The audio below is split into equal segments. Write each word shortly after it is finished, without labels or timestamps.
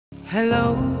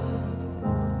Hello,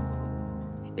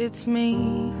 it's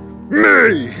me.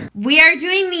 We are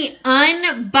doing the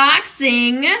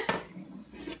unboxing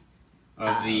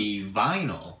of the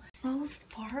vinyl. So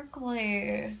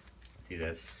sparkly. Dude,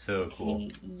 that's so cool.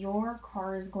 Okay, your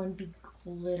car is going to be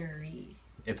glittery.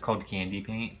 It's called candy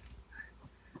paint.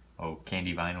 Oh,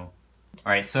 candy vinyl.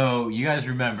 Alright, so you guys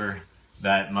remember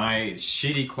that my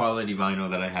shitty quality vinyl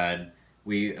that I had,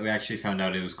 we actually found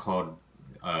out it was called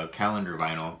calendar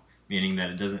vinyl, meaning that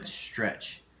it doesn't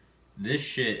stretch. This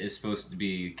shit is supposed to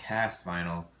be cast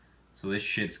vinyl, so this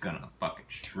shit's gonna fucking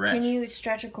stretch. Can you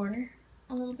stretch a corner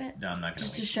a little bit? No, I'm not gonna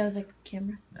Just waste to show this. the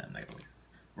camera? No, I'm not gonna waste this.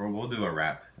 We'll do a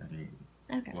wrap, and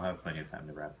Okay. we'll have plenty of time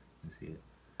to wrap and see it.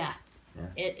 Yeah.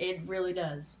 It really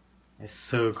does. It's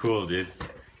so cool, dude.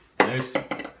 There's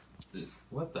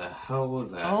what the hell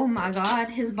was that? Oh my god,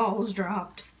 his balls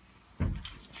dropped.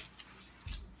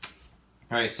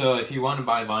 Alright, so if you want to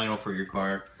buy vinyl for your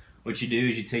car, what you do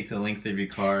is you take the length of your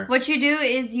car. What you do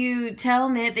is you tell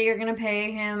Mitt that you're gonna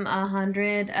pay him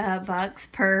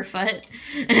 $100 per foot.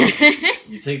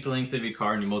 You take the length of your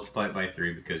car and you multiply it by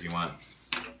 3 because you want.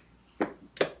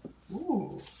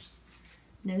 Ooh.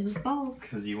 There's his balls.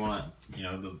 Because you want, you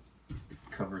know, the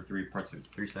cover 3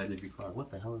 sides of your car.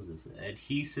 What the hell is this?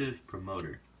 Adhesive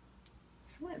promoter.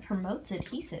 What promotes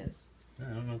adhesive? I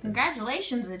don't know.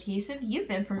 Congratulations, adhesive. You've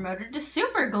been promoted to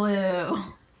super glue.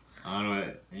 I don't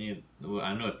know what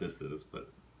I know what this is, but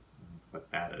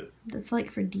what that is. That's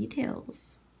like for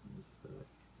details.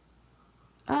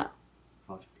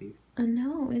 False teeth.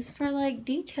 No, it's for like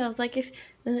details. Like if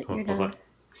you're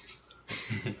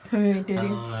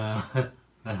done.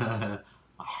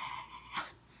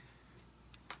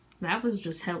 That was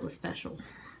just hella special.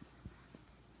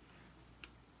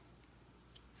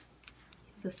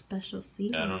 It's a special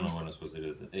seat. Yeah, I don't know what I'm supposed to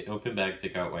do. Open bag,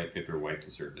 take out white paper, wipe the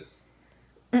surface.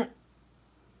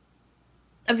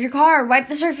 Of your car. Wipe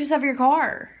the surface of your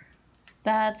car.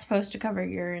 That's supposed to cover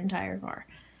your entire car.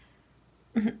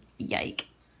 Yike.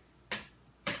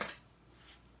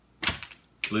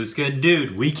 Blue Skin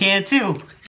dude, we can too.